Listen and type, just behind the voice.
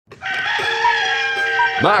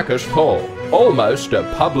Marcus Paul, almost a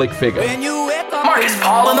public figure. Marcus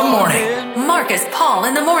Paul in the morning. Marcus Paul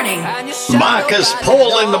in the morning. Marcus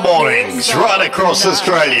Paul in the mornings, right across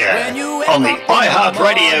Australia, on the iHeart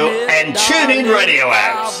Radio and TuneIn Radio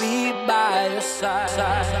apps. The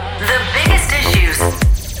biggest issues.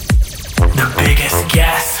 The biggest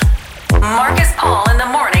guess. Marcus Paul in the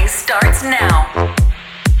morning starts now.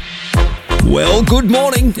 Well, good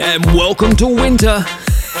morning and welcome to winter.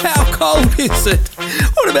 How cold is it?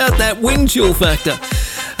 What about that wind chill factor?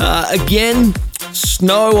 Again,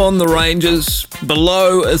 snow on the ranges,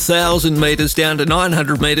 below 1,000 metres down to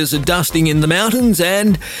 900 metres, a dusting in the mountains,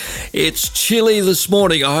 and it's chilly this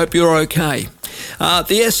morning. I hope you're okay.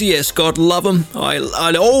 The SES, God love them.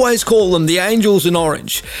 I'd always call them the Angels in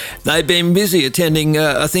Orange. They've been busy attending,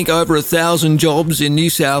 I think, over 1,000 jobs in New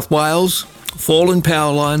South Wales. Fallen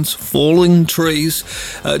power lines, falling trees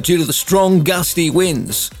due to the strong gusty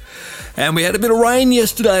winds. And we had a bit of rain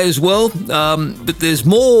yesterday as well, but there's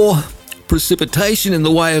more precipitation in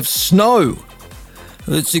the way of snow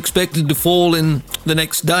that's expected to fall in the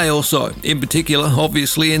next day or so, in particular,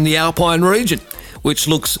 obviously, in the Alpine region, which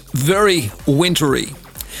looks very wintry.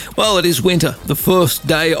 Well, it is winter, the first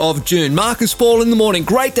day of June. Marcus Paul in the morning.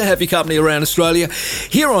 Great to have your company around Australia.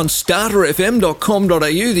 Here on StarterFM.com.au,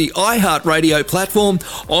 the iHeart Radio platform,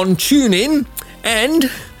 on TuneIn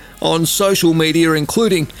and on social media,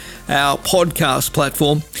 including our podcast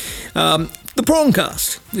platform. The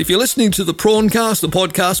Prawncast. If you're listening to the Prawncast, the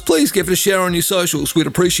podcast, please give it a share on your socials. We'd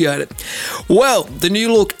appreciate it. Well, the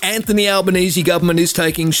new look Anthony Albanese government is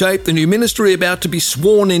taking shape. The new ministry about to be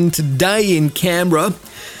sworn in today in Canberra,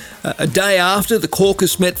 a day after the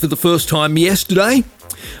caucus met for the first time yesterday,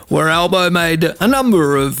 where Albo made a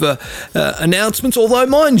number of announcements, although,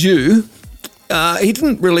 mind you, he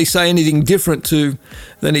didn't really say anything different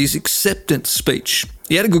than his acceptance speech.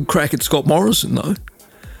 He had a good crack at Scott Morrison, though.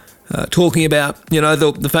 Talking about,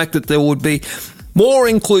 the fact that there would be more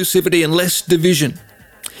inclusivity and less division.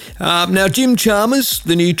 Now, Jim Chalmers,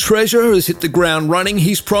 the new Treasurer, has hit the ground running.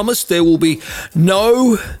 He's promised there will be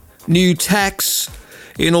no new tax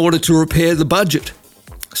in order to repair the budget.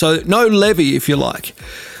 So no levy, if you like.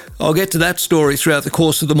 I'll get to that story throughout the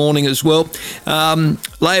course of the morning as well.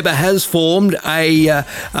 Labor has formed a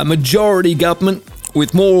majority government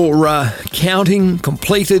with more counting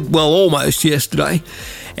completed, well, almost yesterday.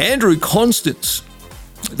 Andrew Constance,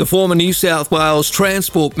 the former New South Wales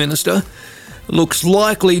Transport Minister, looks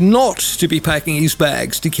likely not to be packing his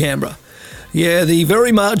bags to Canberra. Yeah, the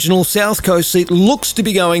very marginal South Coast seat looks to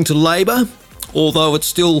be going to Labor, although it's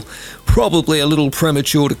still probably a little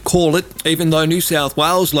premature to call it, even though New South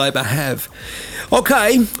Wales Labor have.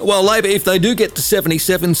 Okay, well, Labor, if they do get to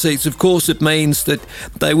 77 seats, of course, it means that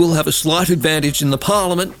they will have a slight advantage in the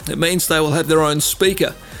Parliament. It means they will have their own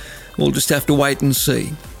Speaker. We'll just have to wait and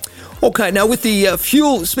see. Okay, now with the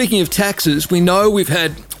fuel, speaking of taxes, we know we've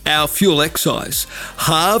had our fuel excise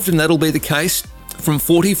halved, and that'll be the case from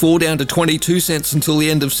 44 down to 22 cents until the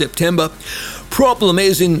end of September. Problem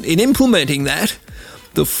is, in implementing that,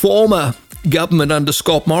 the former government under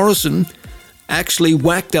Scott Morrison actually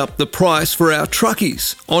whacked up the price for our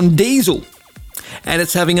truckies on diesel, and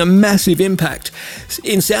it's having a massive impact.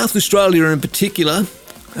 In South Australia in particular,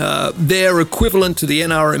 their equivalent to the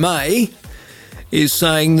NRMA is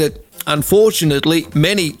saying that, unfortunately,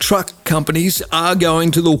 many truck companies are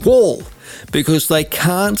going to the wall because they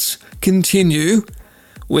can't continue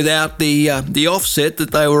without the offset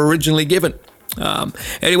that they were originally given.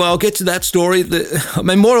 Anyway, I'll get to that story.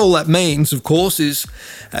 What all that means, of course, is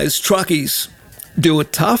as truckies do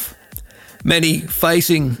it tough, many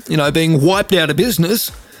facing, being wiped out of business,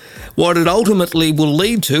 what it ultimately will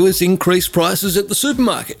lead to is increased prices at the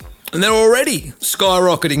supermarket. And they're already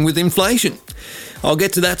skyrocketing with inflation. I'll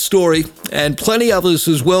get to that story and plenty others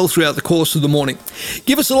as well throughout the course of the morning.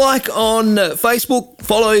 Give us a like on Facebook.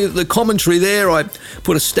 Follow the commentary there. I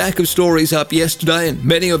put a stack of stories up yesterday and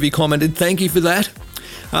many of you commented. Thank you for that.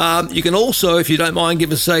 You can also, if you don't mind,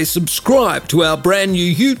 give us a subscribe to our brand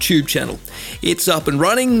new YouTube channel. It's up and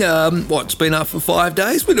running. It's been up for 5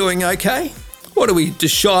 days. We're doing okay. What are we,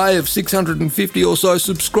 just shy of 650 or so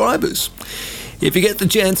subscribers? If you get the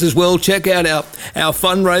chance as well, check out our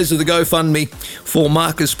fundraiser, the GoFundMe for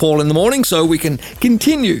Marcus Paul in the morning, so we can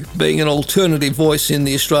continue being an alternative voice in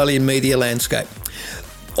the Australian media landscape.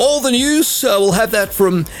 All the news, we'll have that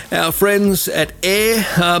from our friends at Air.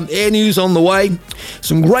 Air News on the way.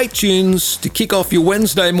 Some great tunes to kick off your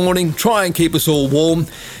Wednesday morning. Try and keep us all warm.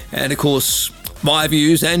 And, of course, my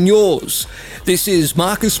views and yours. This is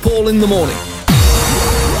Marcus Paul in the morning.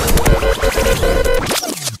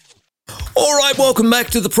 All right, welcome back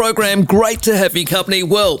to the program. Great to have your company.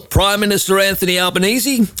 Well, Prime Minister Anthony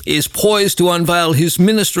Albanese is poised to unveil his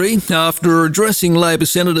ministry after addressing Labor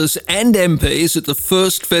senators and MPs at the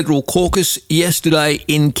first federal caucus yesterday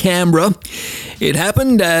in Canberra. It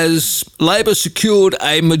happened as Labor secured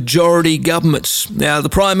a majority government. Now, the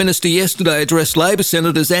Prime Minister yesterday addressed Labor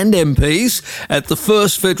senators and MPs at the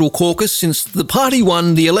first federal caucus since the party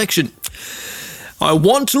won the election. I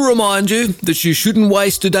want to remind you that you shouldn't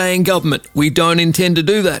waste a day in government. We don't intend to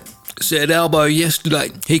do that, said Albo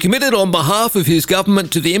yesterday. He committed on behalf of his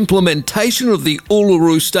government to the implementation of the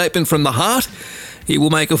Uluru Statement from the Heart. He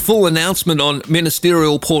will make a full announcement on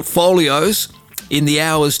ministerial portfolios in the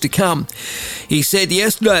hours to come. He said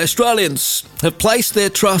yesterday, Australians have placed their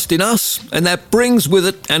trust in us, and that brings with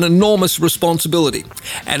it an enormous responsibility.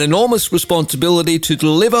 An enormous responsibility to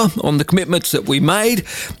deliver on the commitments that we made,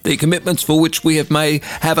 the commitments for which we have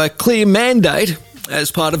a clear mandate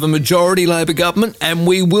as part of a majority Labor government, and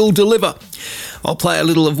we will deliver. I'll play a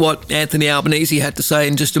little of what Anthony Albanese had to say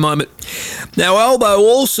in just a moment. Now, Albo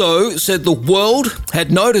also said the world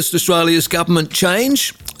had noticed Australia's government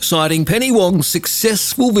change, citing Penny Wong's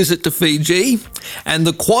successful visit to Fiji and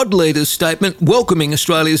the Quad leaders' statement welcoming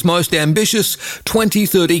Australia's most ambitious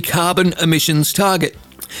 2030 carbon emissions target.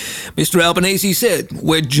 Mr Albanese said,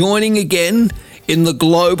 "We're joining again in the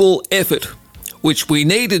global effort, which we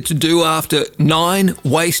needed to do after 9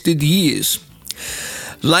 wasted years."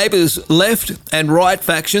 Labor's left and right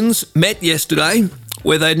factions met yesterday,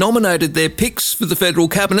 where they nominated their picks for the federal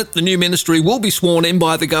cabinet. The new ministry will be sworn in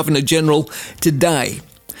by the Governor-General today.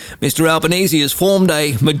 Mr Albanese has formed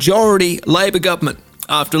a majority Labor government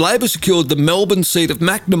after Labor secured the Melbourne seat of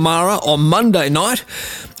Macnamara on Monday night,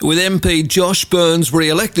 with MP Josh Burns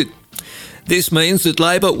re-elected. This means that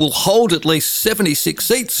Labor will hold at least 76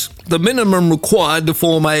 seats, the minimum required to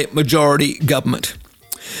form a majority government.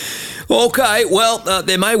 Okay, well,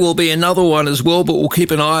 there may well be another one as well, but we'll keep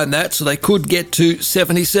an eye on that, so they could get to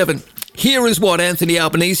 77. Here is what Anthony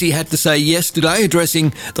Albanese had to say yesterday,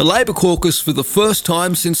 addressing the Labor caucus for the first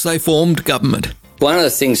time since they formed government. One of the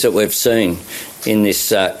things that we've seen in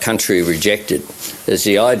this country rejected is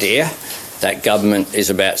the idea that government is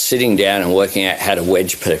about sitting down and working out how to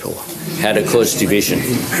wedge people, how to cause division.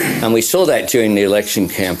 And we saw that during the election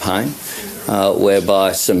campaign,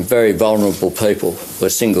 whereby some very vulnerable people were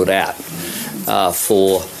singled out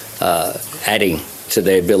for adding to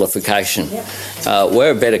their vilification.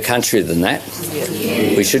 We're a better country than that.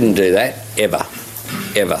 We shouldn't do that, ever.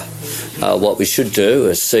 What we should do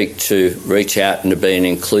is seek to reach out and to be an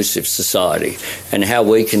inclusive society, and how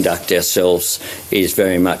we conduct ourselves is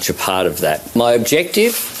very much a part of that. My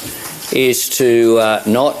objective is to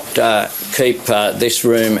not keep this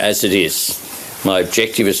room as it is. My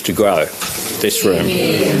objective is to grow this room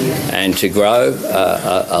and to grow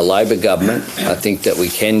a Labor government. I think that we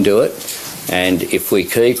can do it. And if we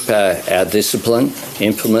keep our discipline,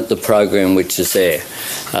 implement the program which is there,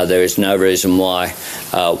 there is no reason why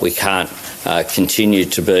we can't continue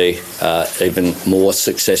to be even more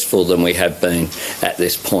successful than we have been at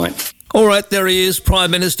this point. All right, there he is,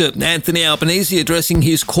 Prime Minister Anthony Albanese addressing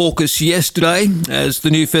his caucus yesterday as the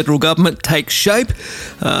new federal government takes shape.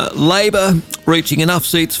 Labor reaching enough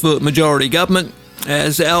seats for majority government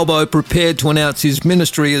as Albo prepared to announce his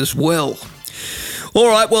ministry as well. All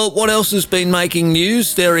right, well, what else has been making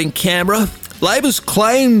news there in Canberra? Labor's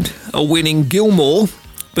claimed a win in Gilmore,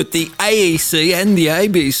 but the AEC and the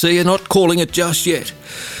ABC are not calling it just yet.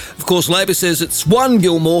 Of course, Labor says it's won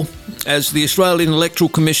Gilmore as the Australian Electoral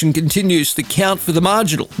Commission continues to count for the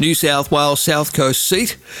marginal New South Wales South Coast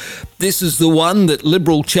seat. This is the one that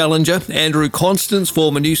Liberal challenger Andrew Constance,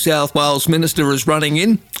 former New South Wales Minister, is running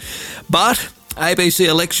in. But ABC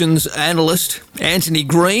elections analyst Anthony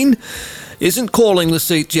Green isn't calling the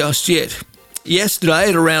seat just yet. Yesterday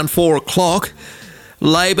at around 4 o'clock,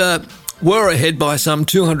 Labor were ahead by some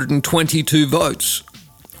 222 votes.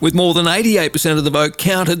 With more than 88% of the vote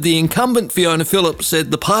counted, the incumbent Fiona Phillips said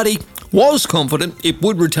the party was confident it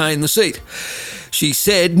would retain the seat. She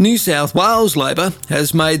said New South Wales Labor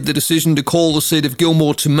has made the decision to call the seat of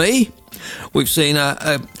Gilmore to me. We've seen,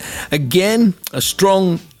 again, a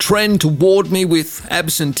strong trend toward me with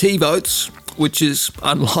absentee votes, which is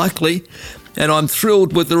unlikely, and I'm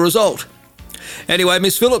thrilled with the result. Anyway,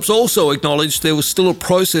 Ms Phillips also acknowledged there was still a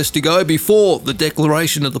process to go before the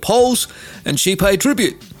declaration of the polls, and she paid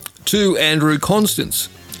tribute to Andrew Constance.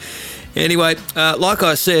 Anyway, like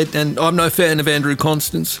I said, and I'm no fan of Andrew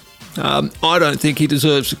Constance, I don't think he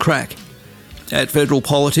deserves a crack at federal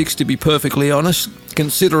politics, to be perfectly honest,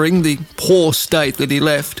 considering the poor state that he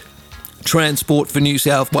left Transport for New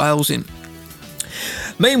South Wales in.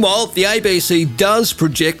 Meanwhile, the ABC does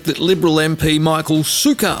project that Liberal MP Michael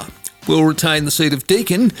Sukkar will retain the seat of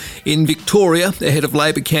Deakin in Victoria ahead of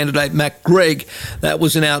Labor candidate Matt Gregg. That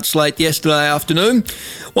was announced late yesterday afternoon.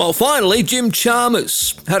 While finally, Jim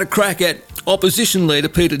Chalmers had a crack at opposition leader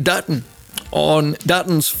Peter Dutton on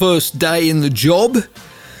Dutton's first day in the job.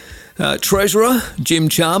 Treasurer Jim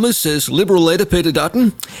Chalmers says Liberal leader Peter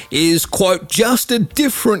Dutton is, quote, just a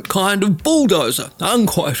different kind of bulldozer,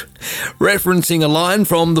 unquote, referencing a line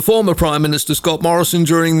from the former Prime Minister Scott Morrison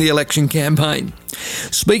during the election campaign.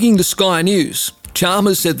 Speaking to Sky News,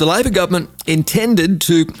 Chalmers said the Labor government intended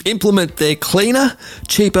to implement their cleaner,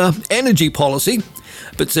 cheaper energy policy,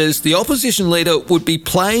 but says the opposition leader would be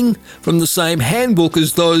playing from the same handbook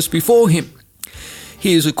as those before him.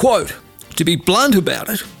 Here's a quote, "To be blunt about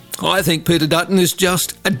it, I think Peter Dutton is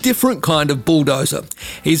just a different kind of bulldozer.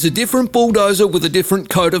 He's a different bulldozer with a different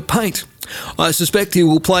coat of paint. I suspect he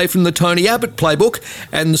will play from the Tony Abbott playbook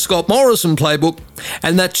and the Scott Morrison playbook,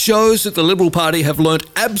 and that shows that the Liberal Party have learnt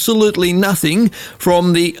absolutely nothing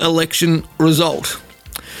from the election result."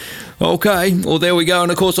 Okay, well, there we go.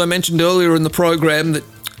 And of course, I mentioned earlier in the program that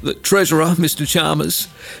the Treasurer, Mr. Chalmers,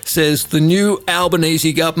 says the new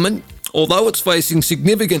Albanese government, although it's facing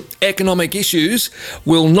significant economic issues,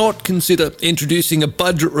 will not consider introducing a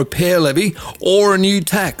budget repair levy or a new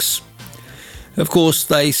tax. Of course,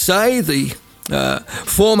 they say the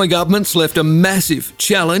former government's left a massive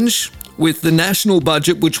challenge with the national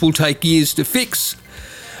budget, which will take years to fix.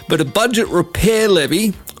 But a budget repair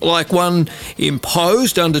levy, like one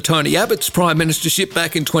imposed under Tony Abbott's prime ministership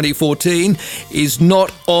back in 2014, is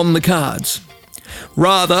not on the cards.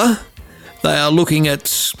 Rather, they are looking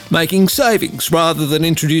at making savings rather than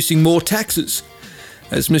introducing more taxes.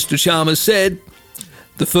 As Mr. Chalmers said,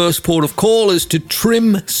 the first port of call is to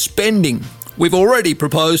trim spending. We've already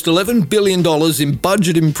proposed $11 billion in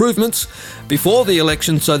budget improvements before the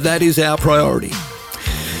election, so that is our priority.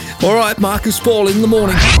 All right, Marcus Paul in the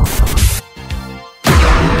morning.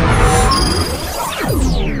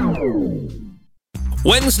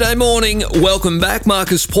 Wednesday morning, welcome back.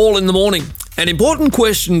 Marcus Paul in the morning. An important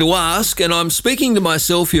question to ask, and I'm speaking to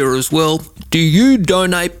myself here as well. Do you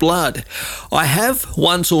donate blood? I have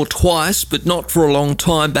once or twice, but not for a long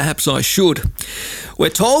time. Perhaps I should. We're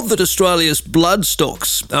told that Australia's blood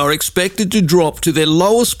stocks are expected to drop to their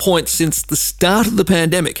lowest point since the start of the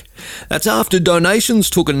pandemic. That's after donations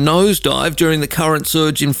took a nosedive during the current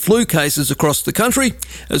surge in flu cases across the country,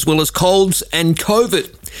 as well as colds and COVID.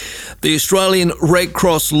 The Australian Red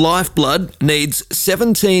Cross Lifeblood needs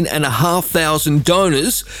 17,500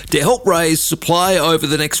 donors to help raise supply over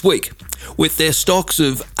the next week, with their stocks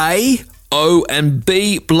of A, O and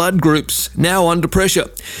B blood groups now under pressure.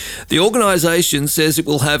 The organisation says it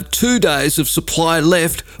will have 2 days of supply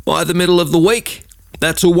left by the middle of the week.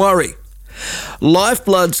 That's a worry.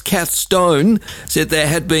 Lifeblood's Kath Stone said there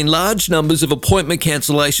had been large numbers of appointment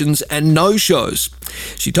cancellations and no-shows.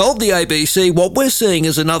 She told the ABC, what we're seeing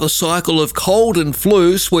is another cycle of cold and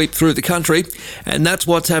flu sweep through the country, and that's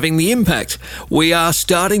what's having the impact. We are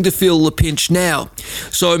starting to feel the pinch now.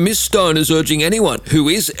 So Miss Stone is urging anyone who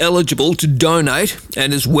is eligible to donate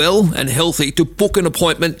and is well and healthy to book an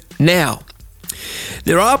appointment now.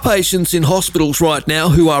 There are patients in hospitals right now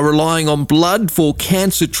who are relying on blood for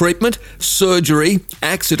cancer treatment, surgery,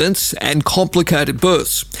 accidents and complicated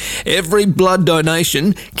births. Every blood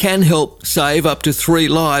donation can help save up to 3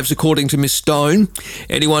 lives, according to Ms. Stone.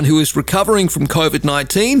 Anyone who is recovering from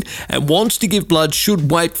COVID-19 and wants to give blood should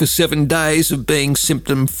wait for 7 days of being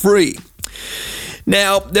symptom-free.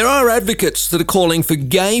 Now, there are advocates that are calling for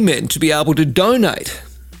gay men to be able to donate.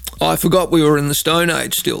 I forgot we were in the Stone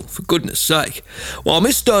Age still, for goodness sake. While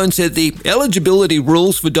Miss Stone said the eligibility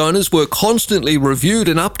rules for donors were constantly reviewed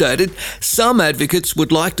and updated, some advocates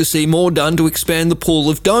would like to see more done to expand the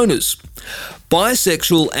pool of donors.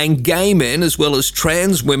 Bisexual and gay men, as well as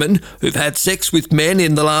trans women who've had sex with men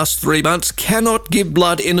in the last 3 months, cannot give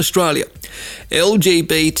blood in Australia.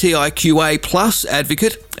 LGBTIQA+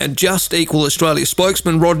 advocate and Just Equal Australia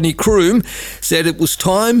spokesman Rodney Croom said it was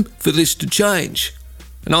time for this to change.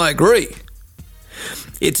 And I agree.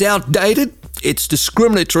 It's outdated, it's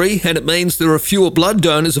discriminatory, and it means there are fewer blood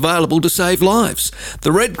donors available to save lives.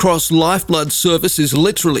 The Red Cross Lifeblood service is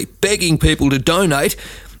literally begging people to donate,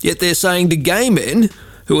 yet they're saying to gay men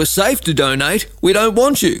who are safe to donate, we don't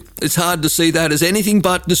want you. It's hard to see that as anything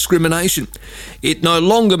but discrimination. It no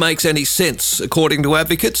longer makes any sense, according to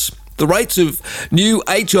advocates. The rates of new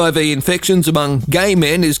HIV infections among gay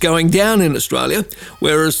men is going down in Australia,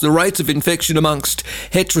 whereas the rates of infection amongst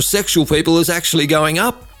heterosexual people is actually going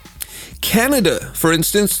up. Canada, for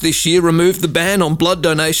instance, this year removed the ban on blood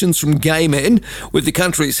donations from gay men, with the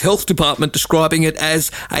country's health department describing it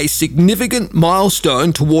as a significant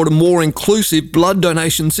milestone toward a more inclusive blood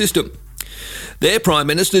donation system. Their Prime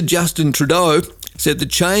Minister, Justin Trudeau, said the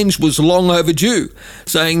change was long overdue,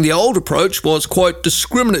 saying the old approach was, quote,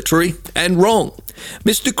 discriminatory and wrong.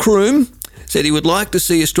 Mr. Kroom said he would like to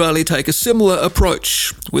see Australia take a similar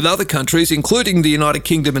approach, with other countries, including the United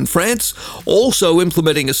Kingdom and France, also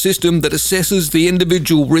implementing a system that assesses the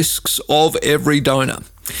individual risks of every donor.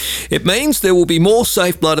 It means there will be more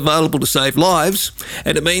safe blood available to save lives,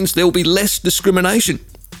 and it means there will be less discrimination.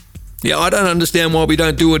 Yeah, I don't understand why we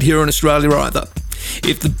don't do it here in Australia either.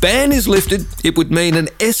 If the ban is lifted, it would mean an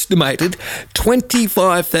estimated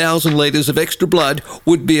 25,000 litres of extra blood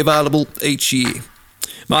would be available each year.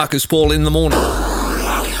 Marcus Paul in the morning.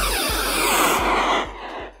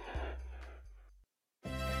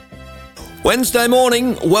 Wednesday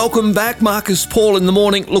morning, welcome back, Marcus Paul in the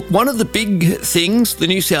morning. Look, one of the big things the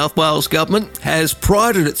New South Wales government has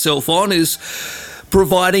prided itself on is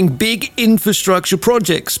providing big infrastructure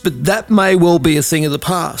projects, but that may well be a thing of the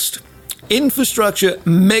past. Infrastructure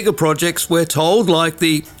mega projects, we're told, like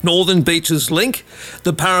the Northern Beaches Link,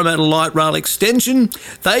 the Parramatta Light Rail extension,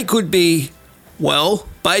 they could be, well,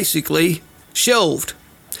 basically shelved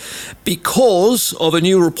because of a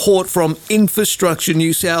new report from Infrastructure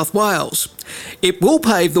New South Wales. It will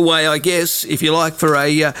pave the way, I guess, if you like, for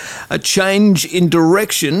a change in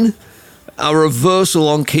direction, a reversal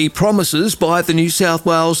on key promises by the New South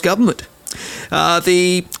Wales government.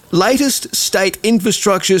 The latest State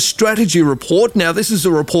Infrastructure Strategy Report, now this is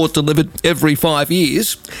a report delivered every 5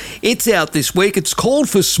 years, it's out this week. It's called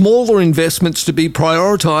for smaller investments to be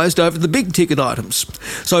prioritised over the big ticket items.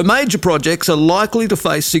 So major projects are likely to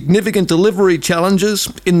face significant delivery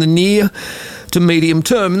challenges in the near to medium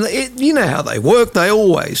term. You know how they work, they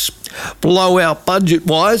always blow out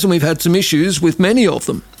budget-wise, and we've had some issues with many of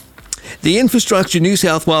them. The Infrastructure New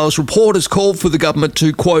South Wales report has called for the government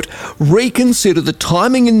to, quote, reconsider the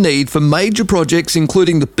timing and need for major projects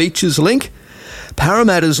including the Beaches Link,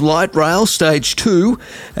 Parramatta's Light Rail Stage 2,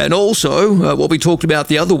 and also what we talked about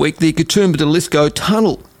the other week, the Katoomba to Lithgow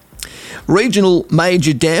Tunnel. Regional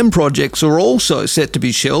major dam projects are also set to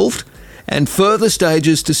be shelved, and further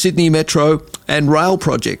stages to Sydney Metro and rail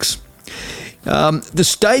projects. The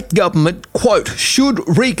state government, quote, should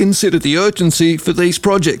reconsider the urgency for these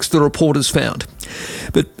projects, the report has found.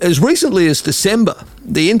 But as recently as December,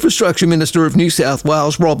 the Infrastructure Minister of New South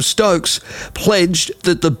Wales, Rob Stokes, pledged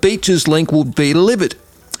that the Beaches Link would be delivered.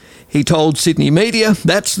 He told Sydney media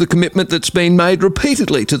that's the commitment that's been made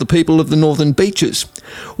repeatedly to the people of the Northern Beaches.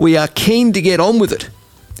 We are keen to get on with it.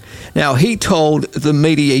 Now, he told the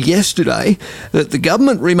media yesterday that the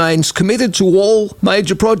government remains committed to all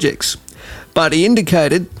major projects, but he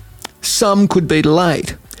indicated some could be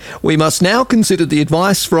delayed. We must now consider the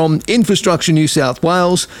advice from Infrastructure New South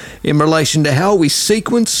Wales in relation to how we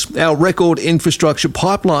sequence our record infrastructure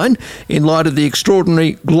pipeline in light of the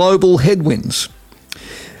extraordinary global headwinds.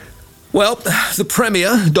 Well, the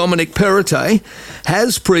Premier, Dominic Perrottet,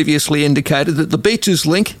 has previously indicated that the Beaches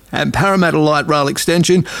Link and Parramatta Light Rail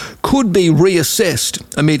extension could be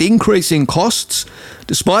reassessed amid increasing costs,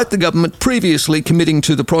 despite the government previously committing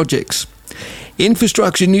to the projects.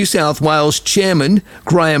 Infrastructure New South Wales Chairman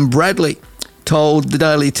Graham Bradley told the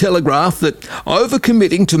Daily Telegraph that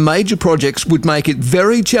overcommitting to major projects would make it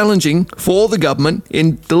very challenging for the government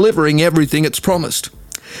in delivering everything it's promised.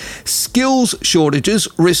 Skills shortages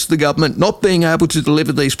risk the government not being able to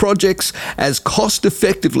deliver these projects as cost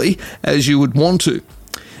effectively as you would want to.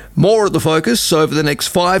 More of the focus over the next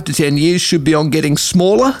 5 to 10 years should be on getting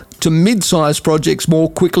smaller to mid-sized projects more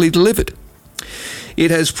quickly delivered. It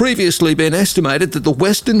has previously been estimated that the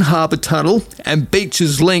Western Harbour Tunnel and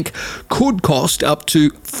Beaches Link could cost up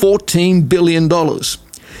to $14 billion.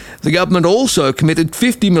 The government also committed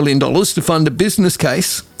 $50 million to fund a business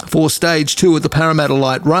case for Stage 2 of the Parramatta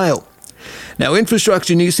Light Rail. Now,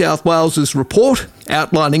 Infrastructure New South Wales' report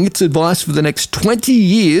outlining its advice for the next 20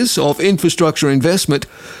 years of infrastructure investment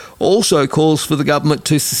also calls for the government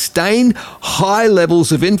to sustain high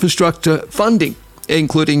levels of infrastructure funding,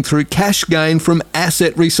 including through cash gain from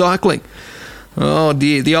asset recycling. Oh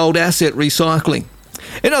dear, the old asset recycling.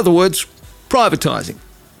 In other words, privatising.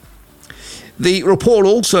 The report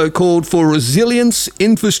also called for resilience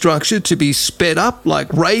infrastructure to be sped up,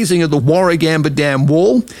 like raising of the Warragamba Dam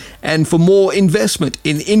wall, and for more investment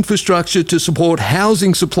in infrastructure to support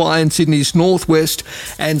housing supply in Sydney's northwest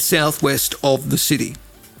and southwest of the city.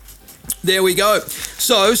 There we go.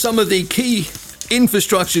 So, some of the key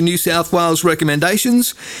Infrastructure New South Wales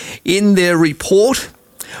recommendations in their report.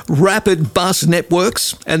 rapid bus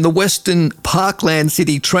networks and the Western Parkland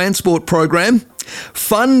City Transport Program,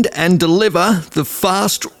 fund and deliver the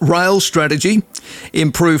fast rail strategy,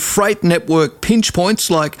 improve freight network pinch points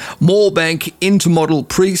like Moorebank Intermodal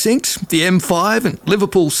Precinct, the M5 and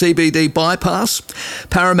Liverpool CBD bypass,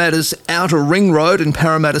 Parramatta's Outer Ring Road and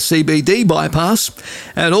Parramatta CBD bypass,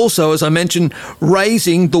 and also, as I mentioned,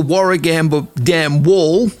 raising the Warragamba Dam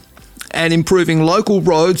wall and improving local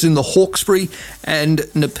roads in the Hawkesbury and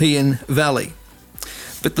Nepean Valley.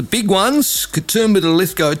 But the big ones, Katoomba to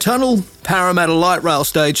Lithgow Tunnel, Parramatta Light Rail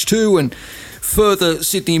Stage 2 and further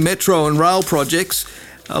Sydney Metro and rail projects,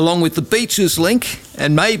 along with the Beaches Link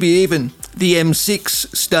and maybe even the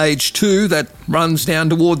M6 Stage 2 that runs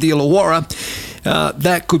down toward the Illawarra,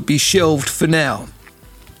 that could be shelved for now.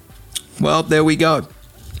 Well, there we go.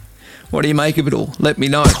 What do you make of it all? Let me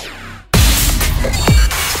know.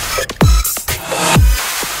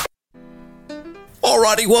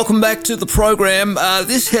 Alrighty, welcome back to the program.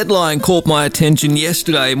 This headline caught my attention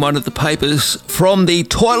yesterday in one of the papers. From the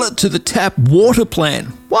toilet to the tap water plan.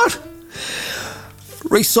 What?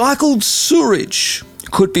 Recycled sewage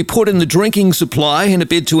could be put in the drinking supply in a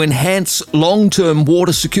bid to enhance long-term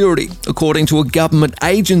water security, according to a government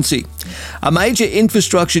agency. A major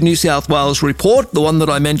Infrastructure New South Wales report, the one that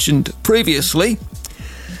I mentioned previously,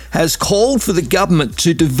 has called for the government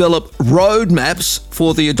to develop roadmaps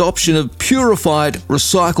for the adoption of purified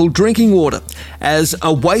recycled drinking water as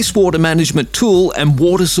a wastewater management tool and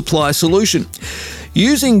water supply solution.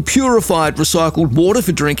 Using purified recycled water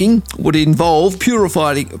for drinking would involve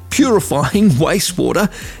purifying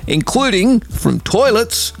wastewater, including from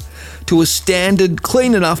toilets, to a standard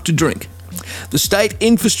clean enough to drink. The state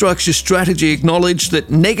infrastructure strategy acknowledged that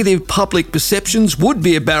negative public perceptions would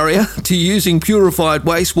be a barrier to using purified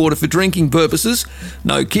wastewater for drinking purposes.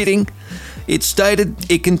 No kidding. It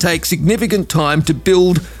stated it can take significant time to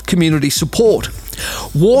build community support.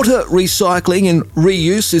 Water recycling and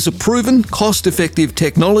reuse is a proven, cost-effective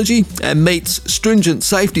technology and meets stringent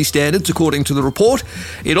safety standards, according to the report.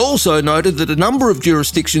 It also noted that a number of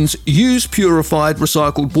jurisdictions use purified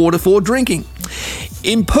recycled water for drinking.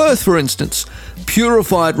 In Perth, for instance,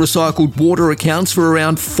 purified recycled water accounts for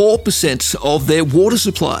around 4% of their water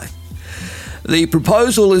supply. The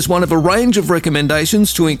proposal is one of a range of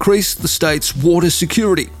recommendations to increase the state's water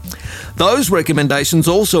security. Those recommendations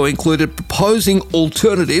also included proposing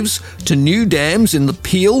alternatives to new dams in the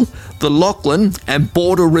Peel, the Lachlan and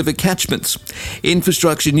Border River catchments.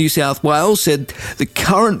 Infrastructure New South Wales said the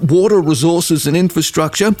current water resources and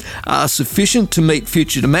infrastructure are sufficient to meet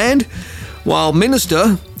future demand, while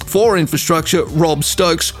Minister for Infrastructure Rob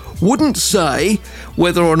Stokes wouldn't say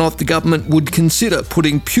whether or not the government would consider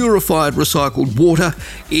putting purified recycled water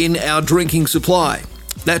in our drinking supply.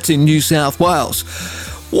 That's in New South Wales.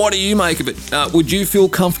 What do you make of it? Would you feel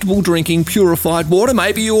comfortable drinking purified water?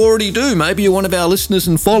 Maybe you already do. Maybe you're one of our listeners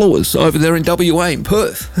and followers over there in WA in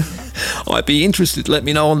Perth. I'd be interested. Let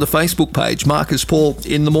me know on the Facebook page, Marcus Paul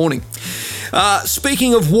in the morning.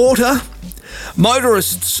 Speaking of water,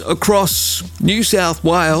 motorists across New South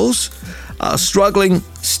Wales are struggling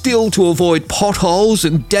still to avoid potholes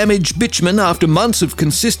and damaged bitumen after months of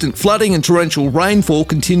consistent flooding and torrential rainfall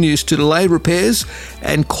continues to delay repairs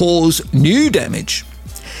and cause new damage.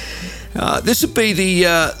 This would be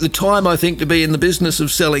the time, I think, to be in the business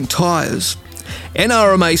of selling tyres.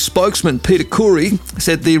 NRMA spokesman Peter Curry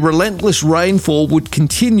said the relentless rainfall would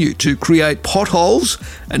continue to create potholes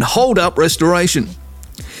and hold up restoration.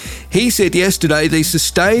 He said yesterday the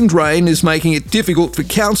sustained rain is making it difficult for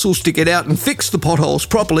councils to get out and fix the potholes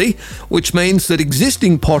properly, which means that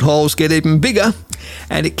existing potholes get even bigger,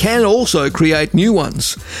 and it can also create new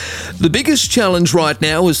ones. The biggest challenge right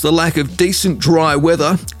now is the lack of decent dry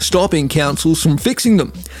weather, stopping councils from fixing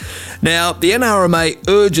them. Now, the NRMA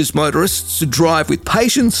urges motorists to drive with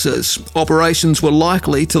patience as operations were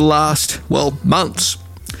likely to last, months.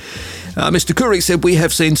 Mr. Curry said we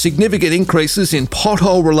have seen significant increases in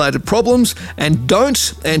pothole-related problems and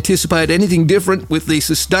don't anticipate anything different with the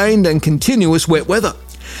sustained and continuous wet weather.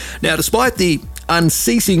 Now, despite the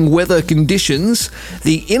unceasing weather conditions,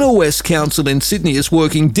 the Inner West Council in Sydney is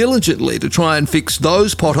working diligently to try and fix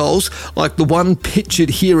those potholes like the one pictured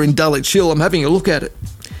here in Dulwich Hill. I'm having a look at it.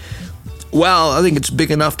 Wow, I think it's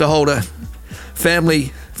big enough to hold a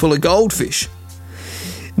family full of goldfish.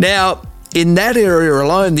 Now, in that area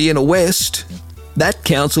alone, the Inner West, that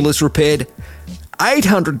council has repaired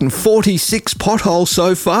 846 potholes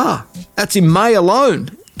so far. That's in May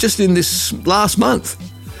alone, just in this last month.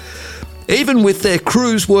 Even with their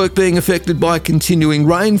crews' work being affected by continuing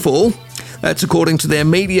rainfall, that's according to their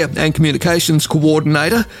media and communications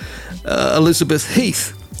coordinator, Elizabeth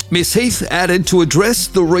Heath. Miss Heath added to address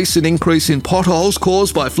the recent increase in potholes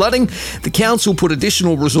caused by flooding, the council put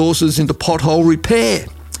additional resources into pothole repair.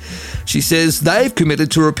 She says they've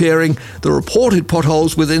committed to repairing the reported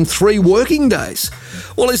potholes within 3 working days.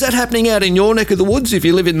 Well, is that happening out in your neck of the woods if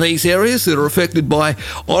you live in these areas that are affected by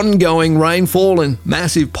ongoing rainfall and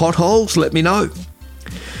massive potholes? Let me know.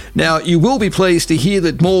 Now, you will be pleased to hear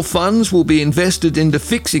that more funds will be invested into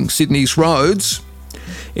fixing Sydney's roads.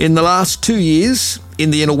 In the last 2 years,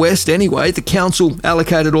 in the inner west anyway, the council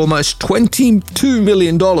allocated almost $22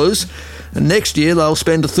 million, and next year they'll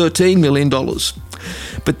spend $13 million.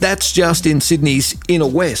 But that's just in Sydney's inner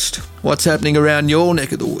west. What's happening around your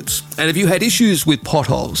neck of the woods? And have you had issues with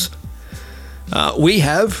potholes? We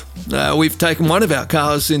have. We've taken one of our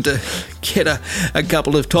cars in to get a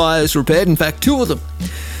couple of tyres repaired, in fact 2 of them.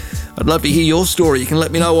 I'd love to hear your story. You can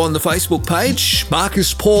let me know on the Facebook page,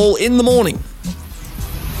 Marcus Paul in the Morning.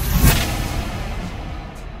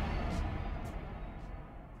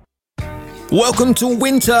 Welcome to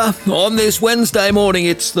winter on this Wednesday morning.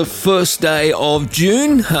 It's the first day of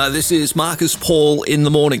June. This is Marcus Paul in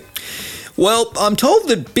the Morning. Well, I'm told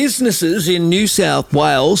that businesses in New South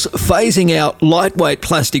Wales phasing out lightweight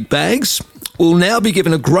plastic bags will now be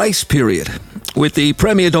given a grace period, with the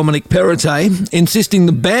Premier Dominic Perrottet insisting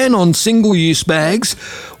the ban on single-use bags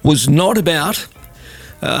was not about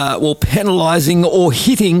penalising or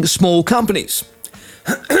hitting small companies.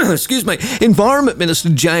 Excuse me. Environment Minister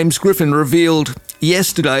James Griffin revealed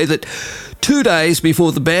yesterday that 2 days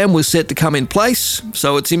before the ban was set to come in place,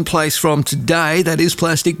 so it's in place from today, that is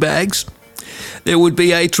plastic bags, there would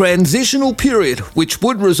be a transitional period which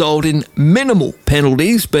would result in minimal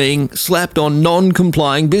penalties being slapped on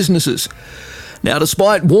non-complying businesses. Now,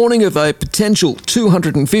 despite warning of a potential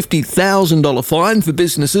 $250,000 fine for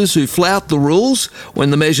businesses who flout the rules when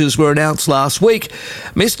the measures were announced last week,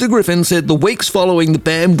 Mr Griffin said the weeks following the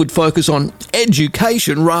ban would focus on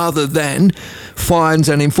education rather than fines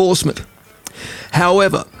and enforcement.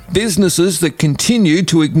 However, businesses that continue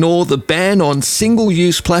to ignore the ban on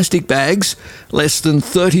single-use plastic bags, less than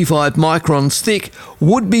 35 microns thick,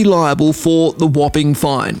 would be liable for the whopping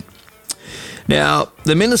fine. Now,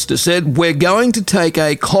 the Minister said, we're going to take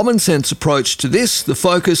a common-sense approach to this. The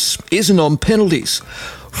focus isn't on penalties.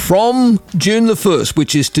 From June the 1st,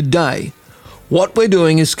 which is today, what we're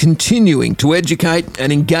doing is continuing to educate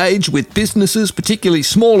and engage with businesses, particularly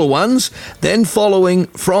smaller ones. Then following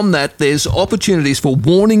from that, there's opportunities for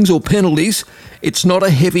warnings or penalties. It's not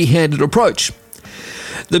a heavy-handed approach.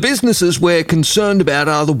 The businesses we're concerned about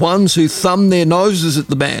are the ones who thumb their noses at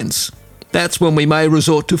the bans. That's when we may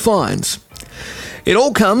resort to fines. It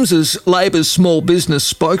all comes as Labor's small business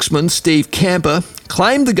spokesman, Steve Camper,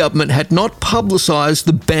 claimed the government had not publicised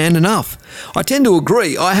the ban enough. I tend to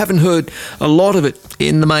agree. I haven't heard a lot of it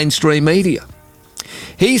in the mainstream media.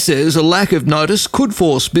 He says a lack of notice could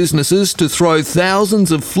force businesses to throw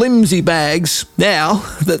thousands of flimsy bags, now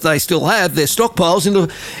that they still have their stockpiles,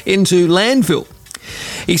 into landfill.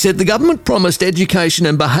 He said the government promised education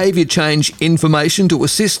and behaviour change information to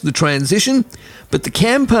assist the transition, but the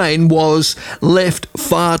campaign was left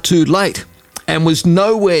far too late and was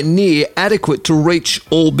nowhere near adequate to reach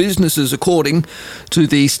all businesses, according to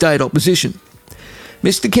the state opposition.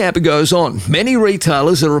 Mr Camper goes on. Many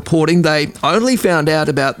retailers are reporting they only found out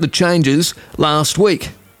about the changes last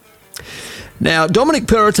week. Now, Dominic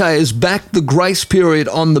Perrottet has backed the grace period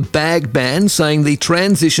on the bag ban, saying the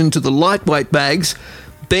transition to the lightweight bags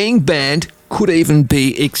being banned could even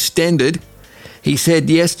be extended. He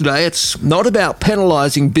said yesterday it's not about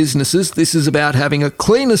penalising businesses, this is about having a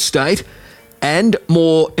cleaner state and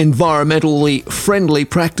more environmentally friendly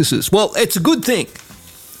practices. Well, it's a good thing.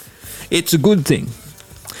 It's a good thing.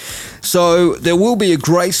 So there will be a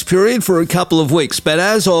grace period for a couple of weeks, but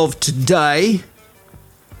as of today,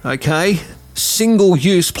 okay,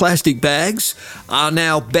 single-use plastic bags are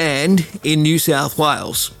now banned in New South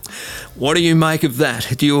Wales. What do you make of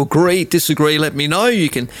that? Do you agree, disagree? Let me know. You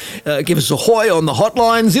can give us a hoy on the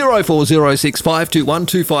hotline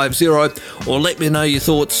 0406521250, or let me know your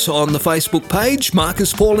thoughts on the Facebook page,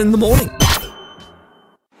 Marcus Paul in the Morning.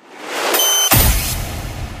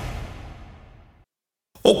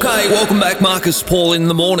 Okay, welcome back, Marcus Paul in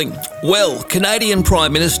the Morning. Well, Canadian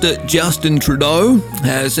Prime Minister Justin Trudeau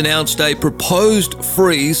has announced a proposed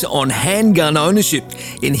freeze on handgun ownership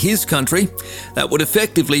in his country that would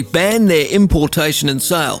effectively ban their importation and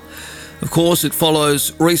sale. Of course, it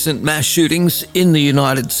follows recent mass shootings in the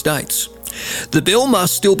United States. The bill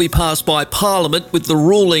must still be passed by Parliament, with the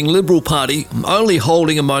ruling Liberal Party only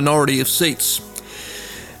holding a minority of seats.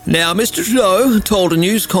 Now, Mr. Trudeau told a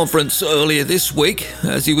news conference earlier this week,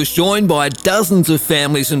 as he was joined by dozens of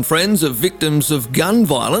families and friends of victims of gun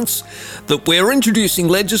violence, that we're introducing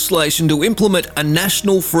legislation to implement a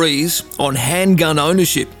national freeze on handgun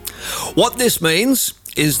ownership. What this means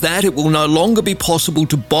is that it will no longer be possible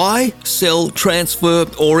to buy, sell, transfer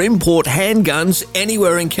or import handguns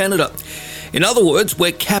anywhere in Canada. In other words,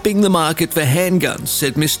 we're capping the market for handguns,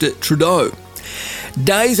 said Mr. Trudeau.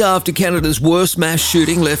 Days after Canada's worst mass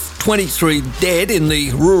shooting left 23 dead in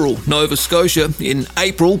the rural Nova Scotia in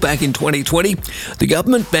April back in 2020, the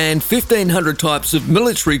government banned 1,500 types of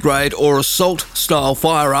military-grade or assault-style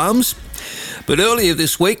firearms. But earlier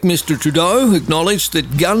this week, Mr. Trudeau acknowledged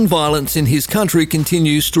that gun violence in his country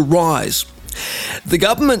continues to rise. The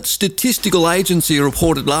government statistical agency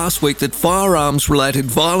reported last week that firearms-related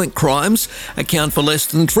violent crimes account for less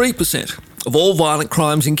than 3% of all violent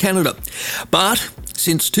crimes in Canada. But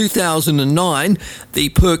since 2009, the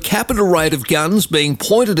per capita rate of guns being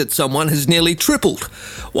pointed at someone has nearly tripled,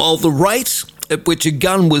 while the rate at which a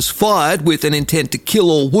gun was fired with an intent to kill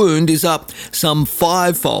or wound is up some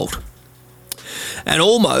fivefold. And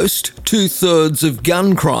almost 2/3 of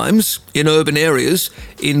gun crimes in urban areas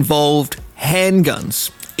involved handguns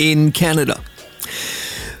in Canada.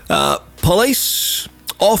 Police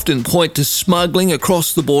often point to smuggling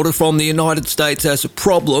across the border from the United States as a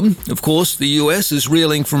problem. Of course, the US is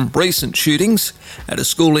reeling from recent shootings at a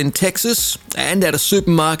school in Texas and at a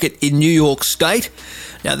supermarket in New York State.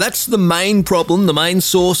 Now, that's the main problem, the main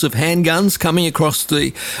source of handguns coming across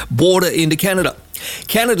the border into Canada.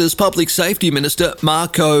 Canada's Public Safety Minister,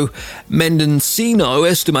 Marco Mendicino,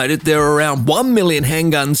 estimated there are around 1 million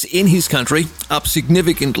handguns in his country, up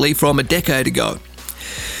significantly from a decade ago.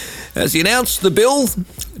 As he announced the bill,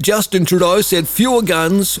 Justin Trudeau said fewer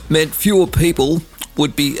guns meant fewer people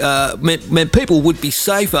would be meant people would be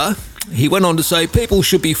safer. He went on to say people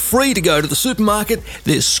should be free to go to the supermarket,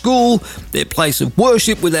 their school, their place of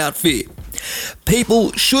worship without fear.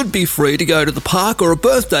 People should be free to go to the park or a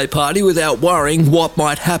birthday party without worrying what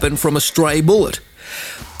might happen from a stray bullet.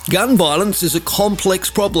 Gun violence is a complex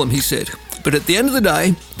problem, he said, but at the end of the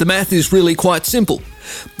day, the math is really quite simple.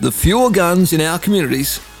 The fewer guns in our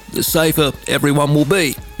communities, the safer everyone will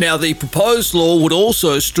be. Now, the proposed law would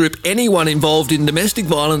also strip anyone involved in domestic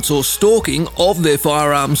violence or stalking of their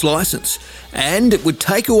firearms licence, and it would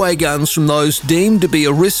take away guns from those deemed to be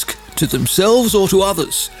a risk to themselves or to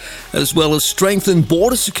others, as well as strengthen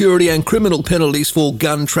border security and criminal penalties for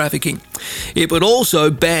gun trafficking. It would also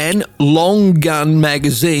ban long gun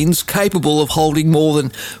magazines capable of holding more than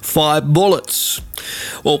 5 bullets.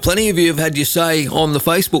 Well, plenty of you have had your say on the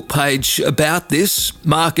Facebook page about this.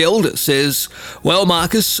 Mark Elder says, well,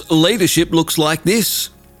 Marcus, leadership looks like this.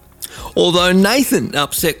 Although Nathan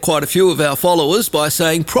upset quite a few of our followers by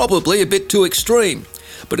saying probably a bit too extreme.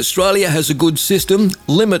 But Australia has a good system,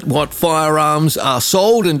 limit what firearms are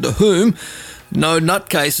sold and to whom, no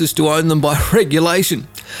nutcases to own them by regulation.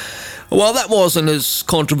 Well, that wasn't as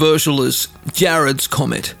controversial as Jared's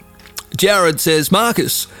comment. Jared says,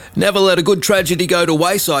 Marcus, never let a good tragedy go to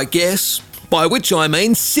waste, I guess, by which I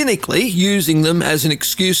mean cynically using them as an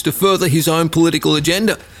excuse to further his own political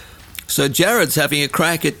agenda. So Jared's having a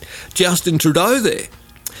crack at Justin Trudeau there.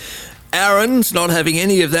 Aaron's not having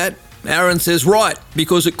any of that. Aaron says, right,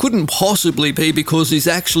 because it couldn't possibly be because he's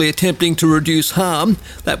actually attempting to reduce harm.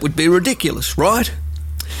 That would be ridiculous, right?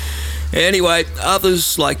 Anyway,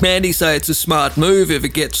 others like Mandy say it's a smart move if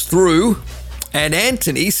it gets through. And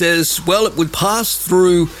Anthony says, well, it would pass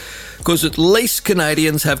through because at least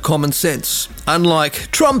Canadians have common sense, unlike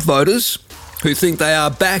Trump voters who think they are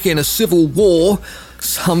back in a civil war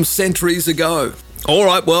some centuries ago. All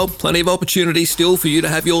right, well, plenty of opportunity still for you to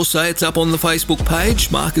have your say. It's up on the Facebook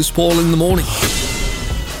page. Marcus Paul in the morning.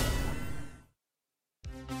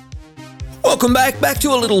 Welcome back. Back to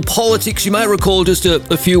a little politics. You may recall just a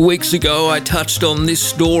few weeks ago I touched on this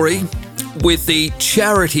story with the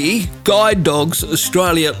charity Guide Dogs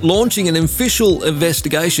Australia launching an official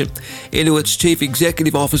investigation into its Chief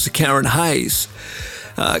Executive Officer, Karen Hayes.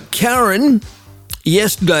 Karen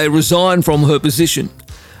yesterday resigned from her position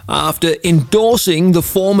after endorsing the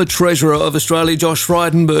former Treasurer of Australia, Josh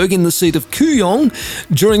Frydenberg, in the seat of Kooyong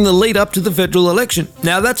during the lead-up to the federal election.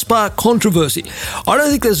 Now, that sparked controversy. I don't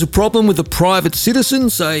think there's a problem with a private citizen,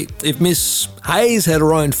 say, if Miss Hayes had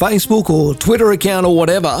her own Facebook or Twitter account or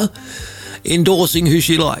whatever, endorsing who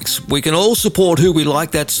she likes. We can all support who we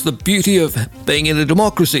like. That's the beauty of being in a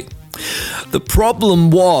democracy. The problem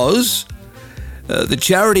was the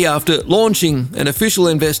charity, after launching an official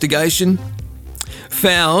investigation,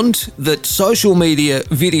 found that social media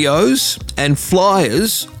videos and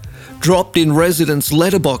flyers dropped in residents'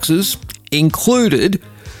 letterboxes included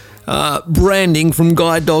branding from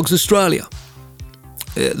Guide Dogs Australia.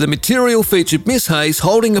 The material featured Miss Hayes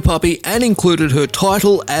holding a puppy and included her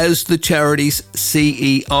title as the charity's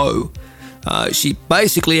CEO. She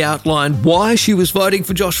basically outlined why she was voting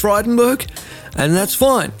for Josh Frydenberg, and that's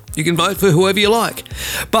fine. You can vote for whoever you like.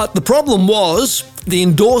 But the problem was the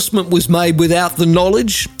endorsement was made without the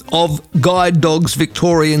knowledge of Guide Dogs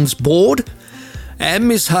Victorian's board, and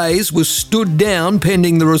Miss Hayes was stood down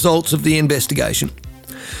pending the results of the investigation.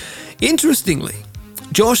 Interestingly,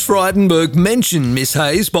 Josh Frydenberg mentioned Miss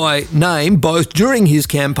Hayes by name both during his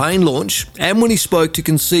campaign launch and when he spoke to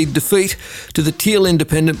concede defeat to the Teal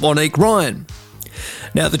independent Monique Ryan.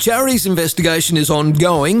 Now, the charity's investigation is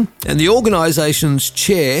ongoing, and the organisation's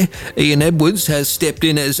chair, Ian Edwards, has stepped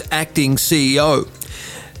in as acting CEO.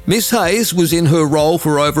 Miss Hayes was in her role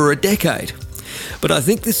for over a decade, but I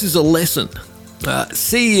think this is a lesson.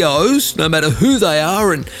 CEOs, no matter who they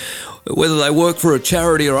are and whether they work for a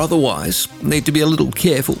charity or otherwise, need to be a little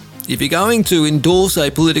careful. If you're going to endorse a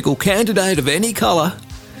political candidate of any colour,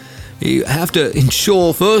 you have to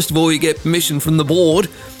ensure, first of all, you get permission from the board,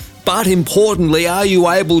 but importantly, are you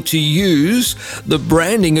able to use the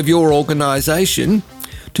branding of your organisation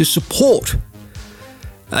to support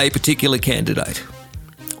a particular candidate?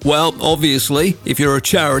 Well, obviously, if you're a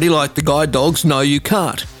charity like the Guide Dogs, no, you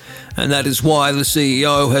can't. And that is why the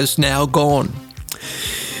CEO has now gone.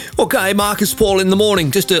 Okay, Marcus Paul in the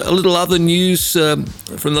morning. Just a little other news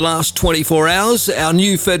from the last 24 hours. Our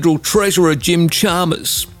new Federal Treasurer, Jim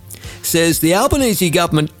Chalmers, says the Albanese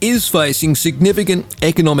government is facing significant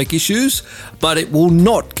economic issues, but it will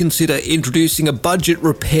not consider introducing a budget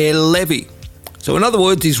repair levy. So in other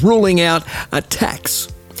words, he's ruling out a tax.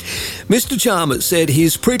 Mr. Chalmers said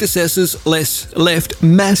his predecessors left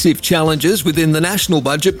massive challenges within the national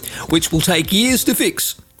budget, which will take years to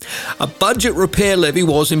fix. A budget repair levy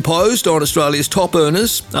was imposed on Australia's top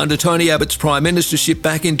earners under Tony Abbott's Prime Ministership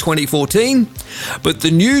back in 2014, but the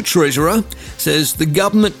new Treasurer says the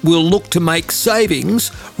government will look to make savings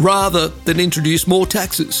rather than introduce more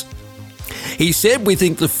taxes. He said, "We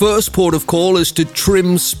think the first port of call is to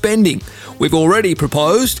trim spending. We've already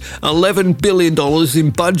proposed $11 billion in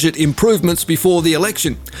budget improvements before the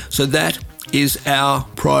election, so that is our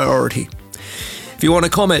priority." If you want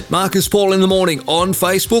to comment, Marcus Paul in the morning on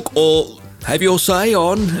Facebook, or have your say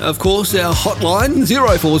on, of course, our hotline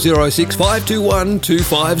 0406 521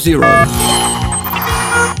 250.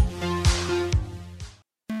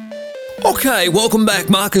 Okay, welcome back,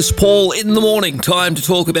 Marcus Paul in the morning. Time to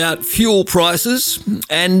talk about fuel prices.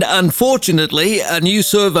 And unfortunately, a new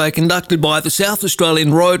survey conducted by the South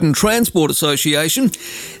Australian Road and Transport Association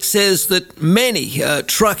says that many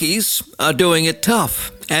truckies are doing it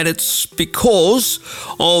tough. And it's because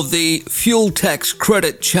of the fuel tax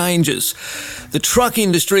credit changes. The truck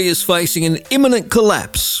industry is facing an imminent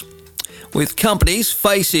collapse, with companies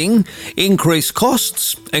facing increased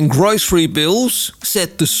costs and grocery bills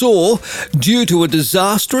set to soar due to a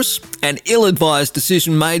disastrous and ill-advised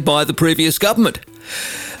decision made by the previous government.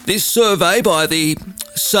 This survey by the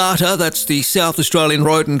SATA, that's the South Australian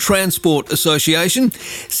Road and Transport Association,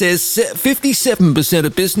 says 57%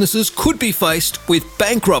 of businesses could be faced with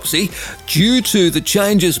bankruptcy due to the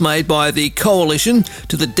changes made by the coalition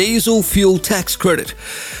to the diesel fuel tax credit.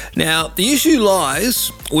 Now, the issue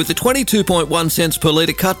lies with the 22.1 cents per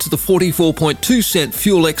litre cut to the 44.2 cent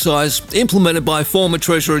fuel excise implemented by former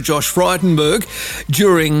Treasurer Josh Frydenberg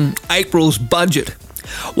during April's budget.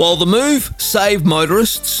 While the move saved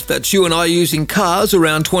motorists, that's you and I using cars,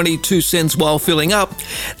 around 22 cents while filling up,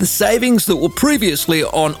 the savings that were previously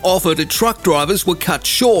on offer to truck drivers were cut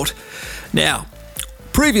short. Now,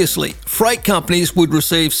 previously, freight companies would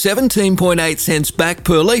receive 17.8 cents back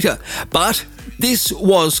per litre, but this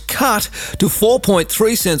was cut to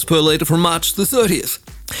 4.3 cents per litre from March the 30th.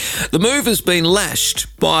 The move has been lashed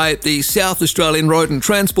by the South Australian Road and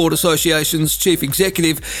Transport Association's Chief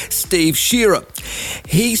Executive, Steve Shearer.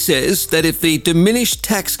 He says that if the diminished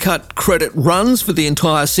tax cut credit runs for the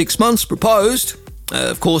entire 6 months proposed,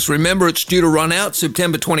 of course, remember it's due to run out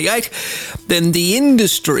September 28, then the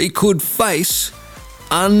industry could face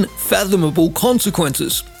unfathomable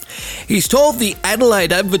consequences. He's told the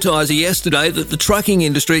Adelaide Advertiser yesterday that the trucking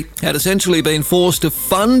industry had essentially been forced to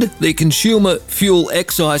fund the consumer fuel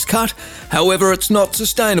excise cut. However, it's not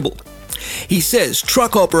sustainable. He says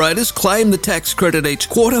truck operators claim the tax credit each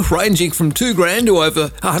quarter, ranging from $2,000 to over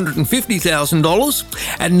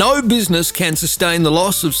 $150,000, and no business can sustain the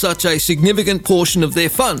loss of such a significant portion of their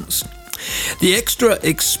funds. The extra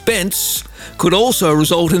expense could also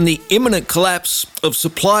result in the imminent collapse of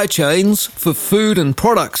supply chains for food and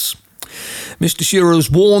products. Mr Shearer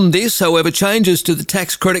has warned this, however, changes to the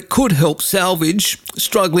tax credit could help salvage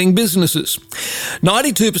struggling businesses.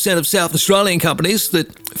 92% of South Australian companies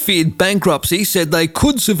that feared bankruptcy said they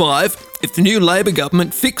could survive if the new Labor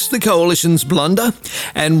government fixed the coalition's blunder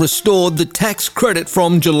and restored the tax credit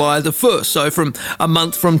from July the 1st, so from a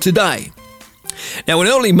month from today. Now, in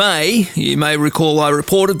early May, you may recall I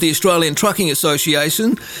reported the Australian Trucking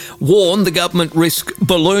Association warned the government risked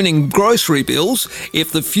ballooning grocery bills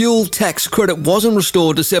if the fuel tax credit wasn't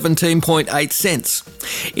restored to 17.8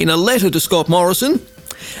 cents. In a letter to Scott Morrison,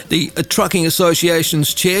 the Trucking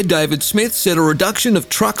Association's chair, David Smith, said a reduction of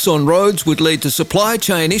trucks on roads would lead to supply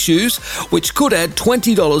chain issues, which could add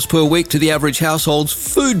 $20 per week to the average household's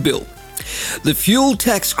food bill. The fuel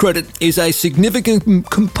tax credit is a significant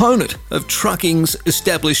component of trucking's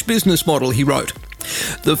established business model, he wrote.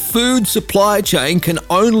 The food supply chain can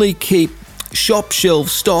only keep shop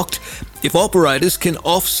shelves stocked if operators can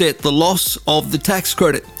offset the loss of the tax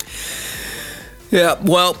credit. Yeah,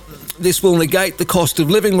 well, this will negate the cost of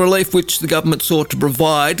living relief which the government sought to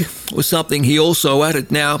provide, was something he also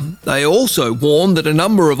added. Now, they also warned that a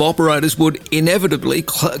number of operators would inevitably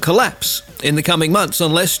collapse in the coming months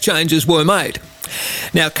unless changes were made.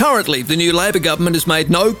 Now, currently, the new Labor government has made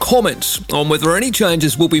no comments on whether any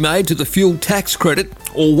changes will be made to the fuel tax credit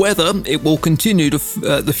or whether it will continue to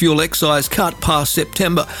the fuel excise cut past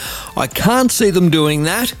September. I can't see them doing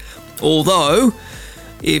that, although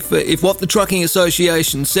if what the Trucking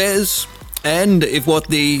Association says and if what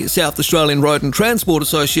the South Australian Road and Transport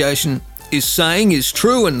Association is saying is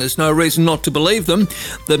true, and there's no reason not to believe them,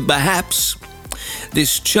 then perhaps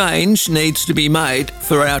this change needs to be made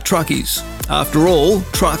for our truckies. After all,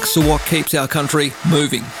 trucks are what keeps our country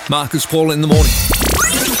moving. Marcus Paul in the morning.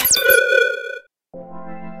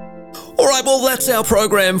 All right, well, that's our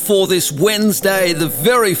program for this Wednesday, the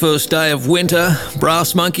very first day of winter.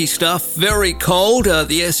 Brass monkey stuff, very cold.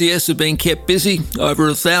 The SES have been kept busy. Over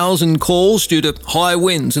 1,000 calls due to high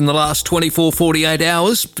winds in the last 48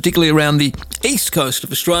 hours, particularly around the east coast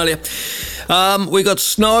of Australia. We got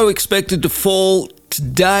snow expected to fall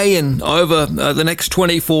today and over the next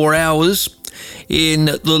 24 hours in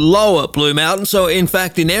the lower Blue Mountains. So, in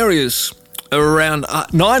fact, in areas around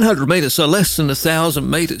 900 metres, so less than 1,000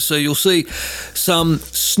 metres. So you'll see some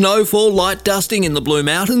snowfall, light dusting in the Blue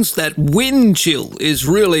Mountains. That wind chill is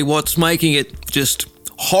really what's making it just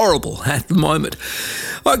horrible at the moment.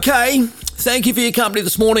 Okay, thank you for your company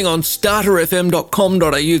this morning on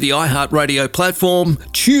StarterFM.com.au, the iHeart radio platform.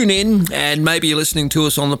 Tune in, and maybe you're listening to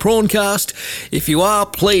us on the Prawncast. If you are,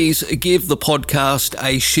 please give the podcast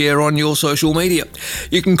a share on your social media.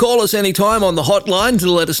 You can call us anytime on the hotline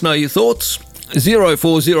to let us know your thoughts.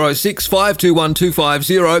 0406 521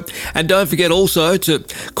 250, and don't forget also to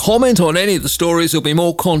comment on any of the stories. There'll be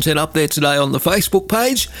more content up there today on the Facebook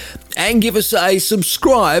page, and give us a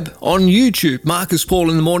subscribe on YouTube. Marcus Paul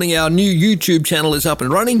in the morning, our new YouTube channel is up and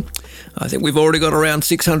running. I think we've already got around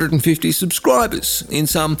 650 subscribers in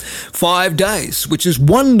some 5 days, which is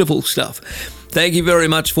wonderful stuff. Thank you very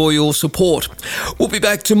much for your support. We'll be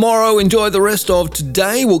back tomorrow. Enjoy the rest of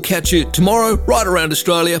today. We'll catch you tomorrow right around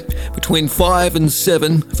Australia between 5 and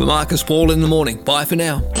 7 for Marcus Paul in the morning. Bye for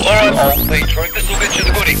now. All right, Paul. Thanks, Rick. This will get you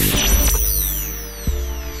the goodies.